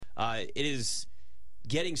It is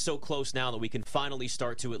getting so close now that we can finally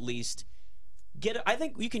start to at least I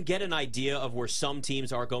think you can get an idea of where some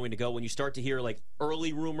teams are going to go when you start to hear like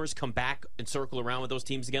early rumors come back and circle around with those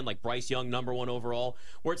teams again, like Bryce Young, number 1 overall,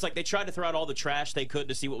 where it's like they tried to throw out all the trash they could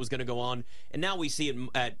to see what was going to go on, and now we see it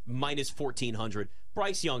at minus 1,400.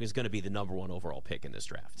 Bryce Young is going to be the number 1 overall pick in this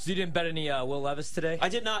draft. So you didn't bet any Will Levis today? I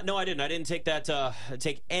did not. No, I didn't. I didn't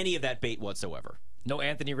take any of that bait whatsoever. No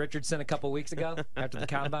Anthony Richardson a couple weeks ago after the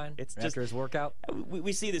combine, after his workout.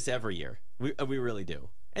 We see this every year. We really do.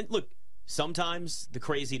 And look, sometimes the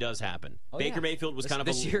crazy does happen. Baker Mayfield was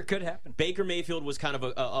this year could happen. Baker Mayfield was kind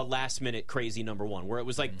of a last-minute crazy number 1, where it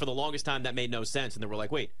was like for the longest time that made no sense, and then we're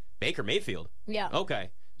like, wait, Baker Mayfield? Yeah.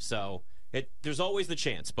 Okay. So there's always the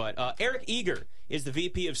chance. But Eric Eager is the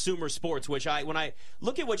VP of Sumer Sports, which when I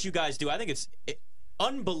look at what you guys do, I think it's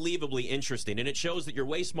unbelievably interesting, and it shows that you're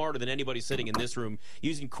way smarter than anybody sitting in this room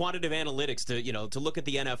using quantitative analytics to look at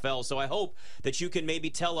the NFL. So I hope that you can maybe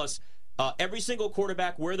tell us every single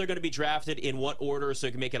quarterback, where they're going to be drafted, in what order, so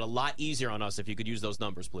it can make it a lot easier on us if you could use those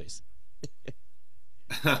numbers, please.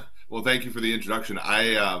 Well, thank you for the introduction.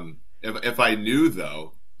 If I knew,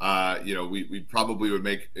 though, we probably would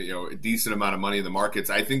make a decent amount of money in the markets.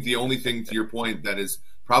 I think the only thing, to your point, that is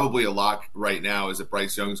probably a lock right now is that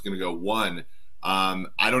Bryce Young's going to go 1.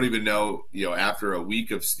 I don't even know, after a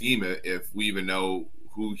week of steam, if we even know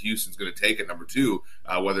who Houston's going to take at number 2,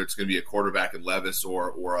 whether it's going to be a quarterback in Levis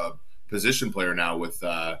or a position player now with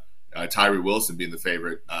Tyree Wilson being the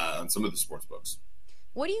favorite on some of the sports books.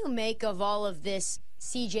 What do you make of all of this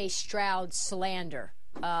C.J. Stroud slander?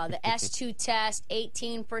 The S2 test,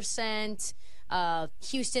 18%,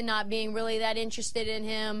 Houston not being really that interested in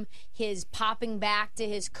him, his popping back to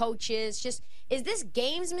his coaches. Just, is this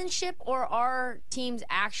gamesmanship, or are teams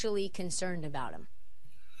actually concerned about him?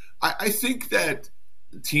 I think that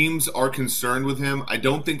teams are concerned with him. I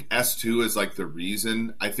don't think S2 is like the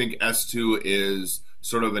reason. I think S2 is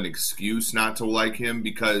sort of an excuse not to like him,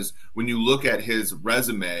 because when you look at his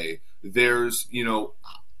resume, there's,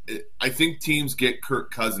 I think teams get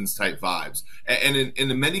Kirk Cousins type vibes, and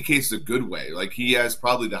in many cases a good way. Like, he has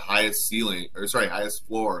probably the highest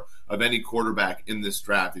floor of any quarterback in this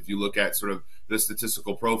draft if you look at sort of the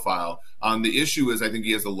statistical profile. The issue is, I think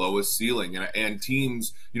he has the lowest ceiling, and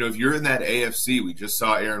teams, if you're in that AFC, we just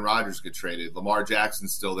saw Aaron Rodgers get traded, Lamar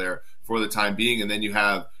Jackson's still there for the time being, and then you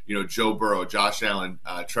have Joe Burrow, Josh Allen,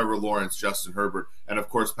 Trevor Lawrence, Justin Herbert, and of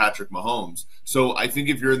course Patrick Mahomes. So I think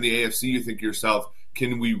if you're in the AFC, you think to yourself,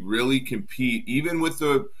 can we really compete, even with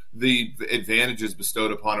the advantages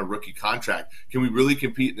bestowed upon a rookie contract? Can we really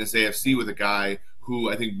compete in this AFC with a guy who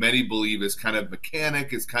I think many believe is kind of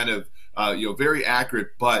mechanic, is kind of very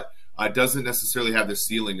accurate, but doesn't necessarily have the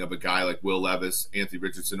ceiling of a guy like Will Levis, Anthony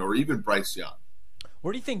Richardson, or even Bryce Young?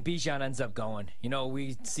 Where do you think Bijan ends up going?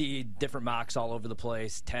 We see different mocks all over the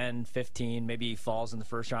place, 10, 15, maybe he falls in the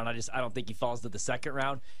first round. I don't think he falls to the second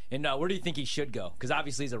round. And where do you think he should go? Because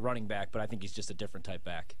obviously he's a running back, but I think he's just a different type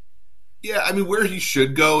back. Yeah, I mean, where he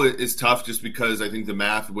should go is tough, just because I think the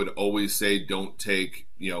math would always say don't take,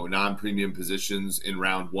 non-premium positions in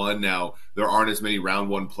round 1. Now, there aren't as many round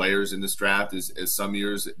 1 players in this draft as some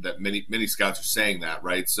years that many scouts are saying that,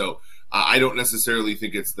 right? So I don't necessarily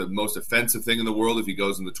think it's the most offensive thing in the world if he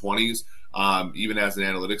goes in the 20s, even as an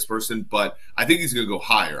analytics person, but I think he's going to go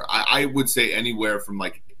higher. I would say anywhere from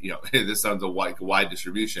this sounds like a wide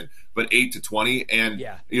distribution, but 8 to 20. And,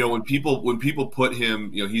 when people put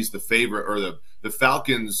him, he's the favorite, or the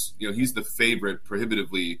Falcons, he's the favorite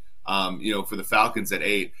prohibitively, for the Falcons at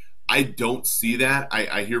 8. I don't see that.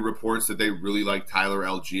 I hear reports that they really like Tyler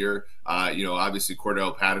Algier. Obviously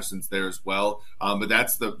Cordell Patterson's there as well. But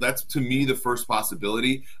that's to me the first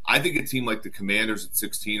possibility. I think a team like the Commanders at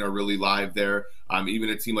 16 are really live there. Even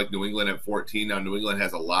a team like New England at 14. Now, New England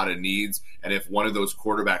has a lot of needs, and if one of those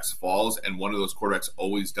quarterbacks falls, and one of those quarterbacks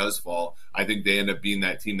always does fall, I think they end up being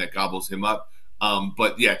that team that gobbles him up.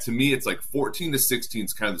 But yeah, to me, it's like 14 to 16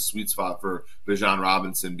 is kind of the sweet spot for Bijan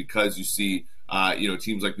Robinson, because you see,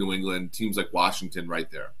 teams like New England, teams like Washington right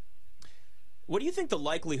there. What do you think the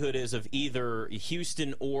likelihood is of either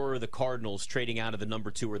Houston or the Cardinals trading out of the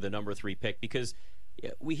number 2 or the number 3 pick? Because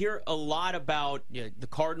we hear a lot about the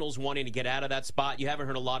Cardinals wanting to get out of that spot. You haven't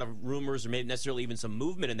heard a lot of rumors or maybe necessarily even some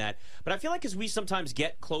movement in that. But I feel like as we sometimes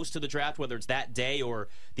get close to the draft, whether it's that day or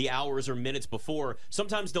the hours or minutes before,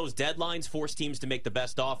 sometimes those deadlines force teams to make the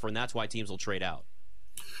best offer, and that's why teams will trade out.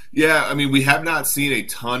 Yeah, I mean, we have not seen a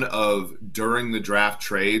ton of during the draft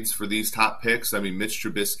trades for these top picks. I mean, Mitch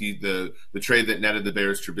Trubisky, the trade that netted the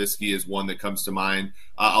Bears Trubisky is one that comes to mind.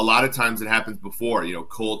 A lot of times it happens before,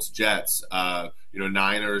 Colts, Jets,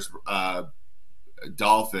 Niners,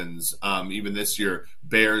 Dolphins, even this year,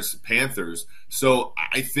 Bears, Panthers. So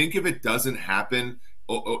I think if it doesn't happen,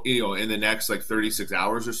 in the next like 36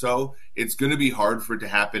 hours or so, it's going to be hard for it to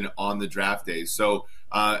happen on the draft day. So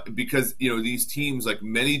because these teams, like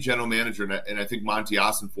many general manager, and I think Monty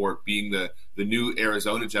Ossenfort being the new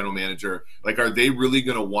Arizona general manager, like are they really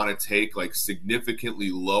going to want to take like significantly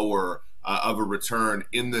lower of a return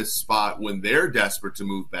in this spot when they're desperate to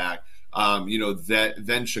move back? That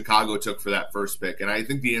then Chicago took for that first pick. And I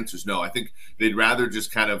think the answer is no. I think they'd rather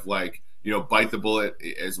just kind of like, bite the bullet,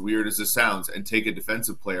 as weird as this sounds, and take a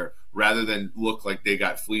defensive player rather than look like they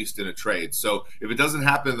got fleeced in a trade. So if it doesn't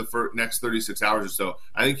happen in the next 36 hours or so,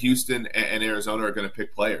 I think Houston and Arizona are going to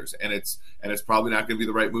pick players, and it's probably not going to be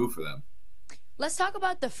the right move for them. Let's talk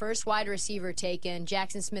about the first wide receiver taken.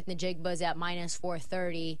 Jackson Smith-Njigba is at minus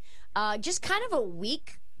 430. Just kind of a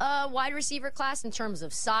weak wide receiver class in terms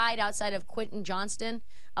of side outside of Quentin Johnston.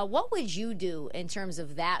 What would you do in terms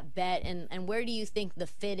of that bet, and where do you think the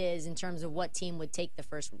fit is in terms of what team would take the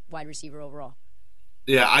first wide receiver overall?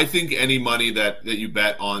 Yeah, I think any money that you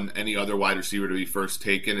bet on any other wide receiver to be first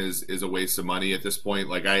taken is a waste of money at this point.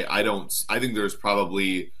 Like I think there's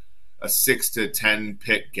probably a 6 to 10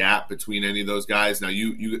 pick gap between any of those guys. Now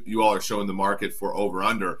you all are showing the market for over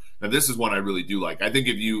under. Now this is one I really do like. I think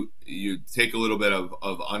if you take a little bit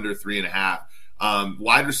of under 3.5.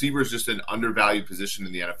 Wide receiver is just an undervalued position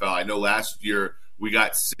in the NFL. I know last year we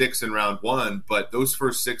got 6 in round 1, but those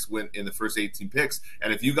first 6 went in the first 18 picks.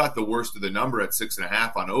 And if you got the worst of the number at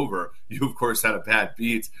 6.5 on over, you of course had a bad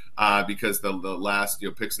beat because the last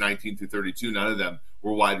picks 19 through 32, none of them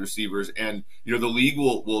were wide receivers. And the league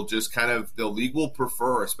will just the league will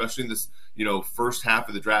prefer, especially in this first half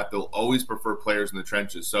of the draft, they'll always prefer players in the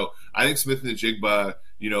trenches. So I think Smith-Njigba,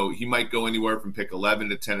 he might go anywhere from pick 11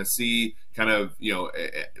 to Tennessee, kind of,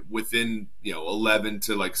 within, 11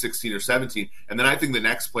 to like 16 or 17. And then I think the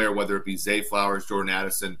next player, whether it be Zay Flowers, Jordan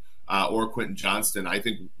Addison, or Quentin Johnston, I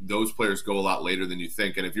think those players go a lot later than you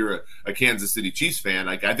think. And if you're a Kansas City Chiefs fan,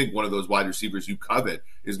 like I think one of those wide receivers you covet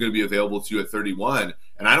is going to be available to you at 31.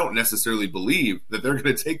 And I don't necessarily believe that they're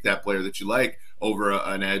going to take that player that you like over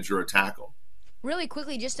an edge or a tackle. Really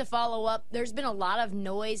quickly, just to follow up, there's been a lot of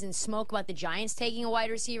noise and smoke about the Giants taking a wide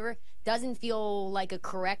receiver. Doesn't feel like a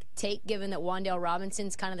correct take given that Wan'Dale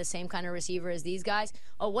Robinson's kind of the same kind of receiver as these guys.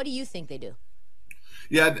 What do you think they do?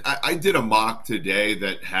 Yeah, I did a mock today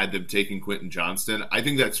that had them taking Quentin Johnston. I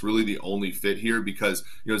think that's really the only fit here because,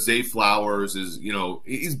 Zay Flowers is,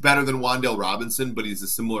 he's better than Wan'Dale Robinson, but he's a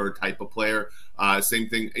similar type of player. Same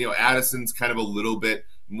thing, Addison's kind of a little bit,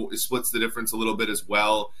 splits the difference a little bit as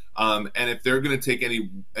well. And if they're going to take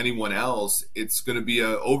anyone else, it's going to be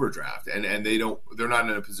a overdraft, and they're not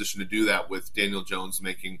in a position to do that with Daniel Jones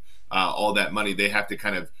making all that money. They have to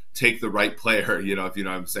kind of take the right player, if you know what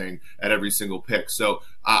I'm saying, at every single pick. So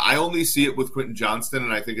I only see it with Quentin Johnston,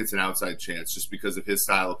 and I think it's an outside chance just because of his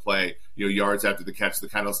style of play, yards after the catch, the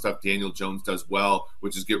kind of stuff Daniel Jones does well,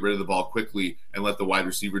 which is get rid of the ball quickly and let the wide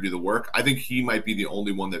receiver do the work. I think he might be the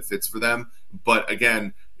only one that fits for them. But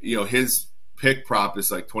again, his pick prop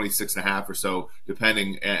is like 26.5 or so,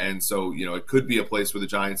 depending. And so, it could be a place where the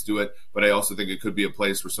Giants do it, but I also think it could be a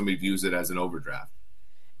place where somebody views it as an overdraft.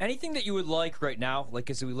 Anything that you would like right now, like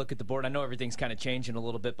as we look at the board, I know everything's kind of changing a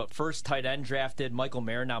little bit, but first tight end drafted, Michael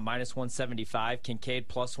Mayer now minus 175, Kincaid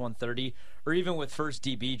plus 130, or even with first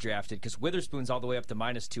DB drafted, because Witherspoon's all the way up to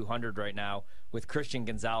minus 200 right now with Christian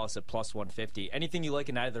Gonzalez at plus 150. Anything you like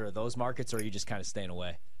in either of those markets, or are you just kind of staying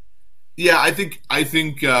away? Yeah, I think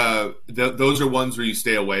those are ones where you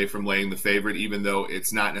stay away from laying the favorite, even though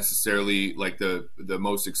it's not necessarily like the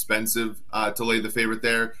most expensive to lay the favorite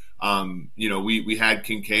there. We had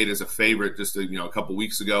Kincaid as a favorite just a couple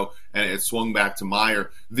weeks ago, and it swung back to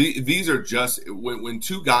Meyer. These are just when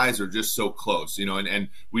two guys are just so close, and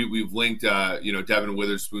we've linked Devin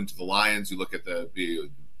Witherspoon to the Lions. You look at the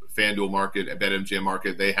FanDuel market, BetMGM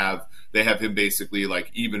market, they have him basically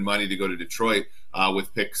like even money to go to Detroit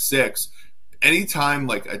with pick 6. Anytime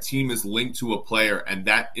like a team is linked to a player and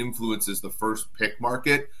that influences the first pick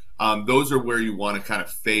market, those are where you want to kind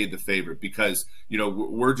of fade the favorite because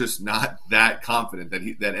we're just not that confident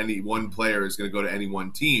that any one player is going to go to any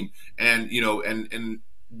one team, and and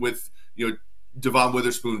with Devon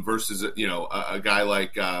Witherspoon versus a guy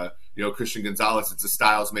like Christian Gonzalez, it's a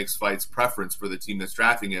styles makes fights preference for the team that's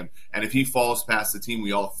drafting him, and if he falls past the team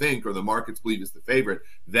we all think or the markets believe is the favorite,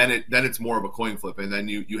 then it's more of a coin flip, and then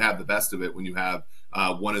you have the best of it when you have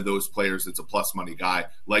one of those players that's a plus money guy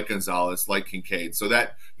like Gonzalez, like Kincaid. So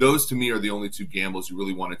those to me are the only two gambles you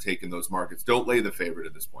really want to take in those markets. Don't lay the favorite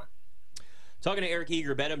at this point. Talking to Eric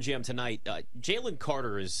Eager, BetMGM tonight, Jalen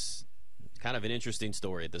Carter is kind of an interesting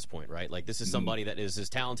story at this point, right? Like, this is somebody that is as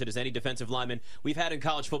talented as any defensive lineman we've had in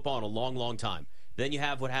college football in a long, long time. Then you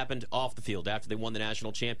have what happened off the field after they won the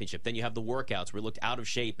national championship. Then you have the workouts where he looked out of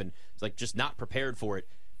shape and like just not prepared for it.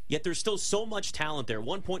 Yet there's still so much talent there. At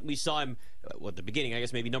one point we saw him, at the beginning, I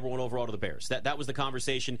guess maybe number 1 overall to the Bears. That was the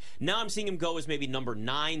conversation. Now I'm seeing him go as maybe number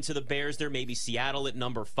 9 to the Bears there, maybe Seattle at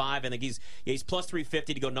number 5. I think he's plus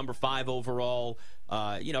 350 to go number 5 overall.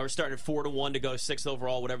 Or starting at 4-1 to go 6th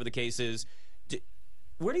overall, whatever the case is.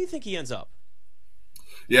 Where do you think he ends up?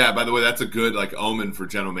 Yeah, by the way, that's a good omen for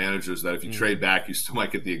general managers that if you trade back, you still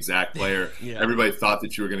might get the exact player everybody thought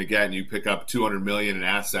that you were going to get, and you pick up $200 million in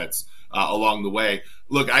assets along the way.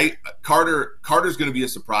 Look, Carter's going to be a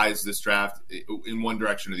surprise this draft in one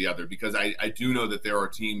direction or the other, because I do know that there are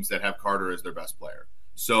teams that have Carter as their best player.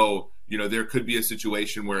 So, there could be a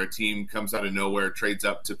situation where a team comes out of nowhere, trades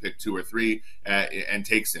up to pick 2 or 3, and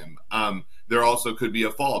takes him. There also could be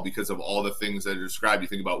a fall because of all the things that are described. You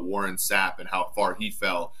think about Warren Sapp and how far he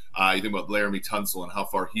fell. You think about Laramie Tunsil and how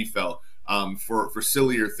far he fell for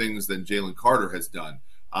sillier things than Jalen Carter has done.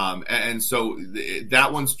 And so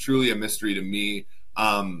that one's truly a mystery to me.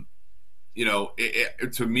 To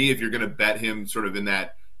me, if you're going to bet him sort of in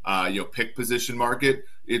that pick position market,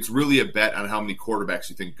 it's really a bet on how many quarterbacks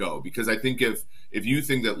you think go. Because I think if you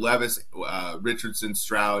think that Levis, Richardson,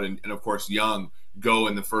 Stroud, and of course Young go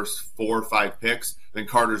in the first 4 or 5 picks, then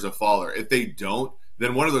Carter's a faller. If they don't,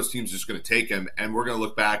 then one of those teams is just going to take him, and we're going to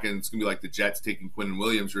look back and it's going to be like the Jets taking Quinnen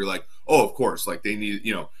Williams, where you're like, oh, of course, they need,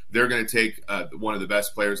 they're going to take one of the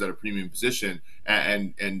best players at a premium position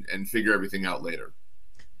and figure everything out later.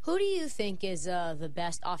 Who do you think is the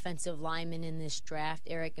best offensive lineman in this draft,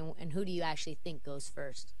 Eric, and who do you actually think goes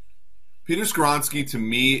first? Peter Skoronski, to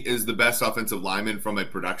me, is the best offensive lineman from a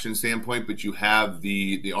production standpoint, but you have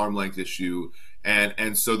the arm length issue,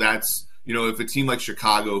 and so that's, if a team like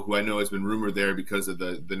Chicago, who I know has been rumored there because of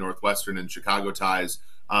the Northwestern and Chicago ties,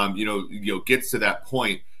 gets to that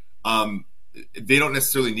point, they don't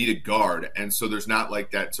necessarily need a guard, and so there's not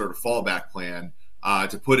that sort of fallback plan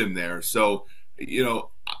to put him there. So,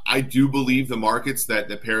 I do believe the markets that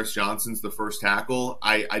Paris Johnson's the first tackle.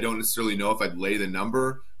 I don't necessarily know if I'd lay the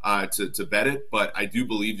number to bet it, but I do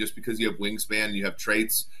believe just because you have wingspan and you have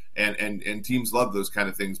traits, and teams love those kind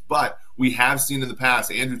of things. But we have seen in the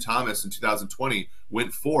past, Andrew Thomas in 2020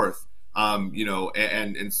 went 4th, and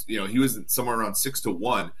he was somewhere around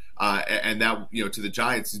 6-1, and that, to the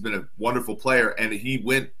Giants, he's been a wonderful player, and he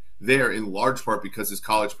went there in large part because his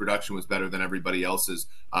college production was better than everybody else's,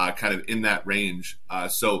 kind of in that range.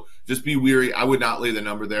 So just be wary. I would not lay the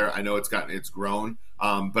number there. I know it's grown,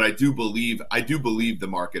 but I do believe the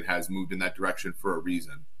market has moved in that direction for a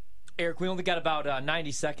reason. Eric, we only got about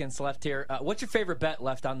 90 seconds left here. What's your favorite bet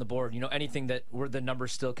left on the board? Anything that where the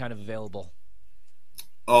number's still kind of available?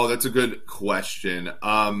 Oh, that's a good question.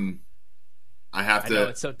 I know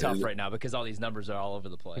it's so tough right now because all these numbers are all over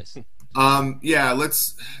the place.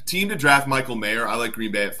 Let's team to draft Michael Mayer. I like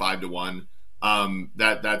Green Bay at 5-1.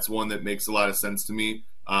 That's one that makes a lot of sense to me.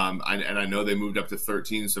 I know they moved up to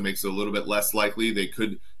 13, so it makes it a little bit less likely they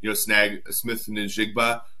could, snag Smith and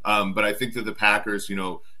Njigba. But I think that the Packers,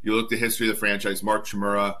 you look at the history of the franchise, Mark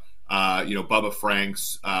Chmura, Bubba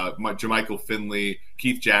Franks, Jermichael Finley,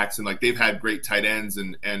 Keith Jackson, they've had great tight ends,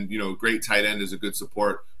 and great tight end is a good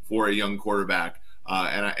support for a young quarterback.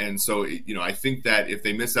 So I think that if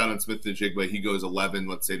they miss out on Smith and Njigba, he goes 11,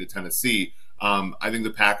 let's say, to Tennessee. I think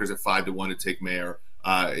the Packers at 5-1 to take Mayer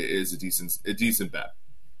is a decent bet.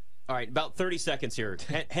 All right, about 30 seconds here.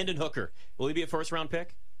 Hendon Hooker, will he be a first-round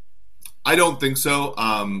pick? I don't think so.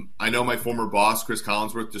 I know my former boss, Chris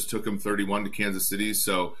Collinsworth, just took him 31 to Kansas City,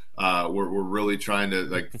 so we're really trying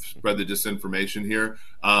to spread the disinformation here.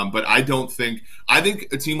 But I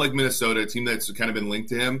think a team like Minnesota, a team that's kind of been linked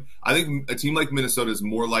to him, I think a team like Minnesota is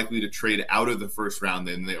more likely to trade out of the first round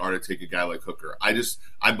than they are to take a guy like Hooker.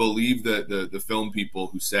 I believe the film people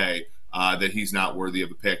who say that he's not worthy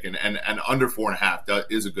of a pick, and under 4.5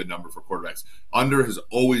 is a good number for quarterbacks. Under has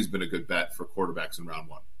always been a good bet for quarterbacks in round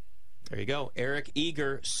 1. There you go. Eric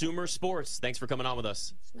Eager, Sumer Sports. Thanks for coming on with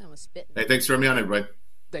us. This man was spitting. Hey, thanks for having me on, everybody.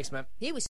 Thanks, man. He was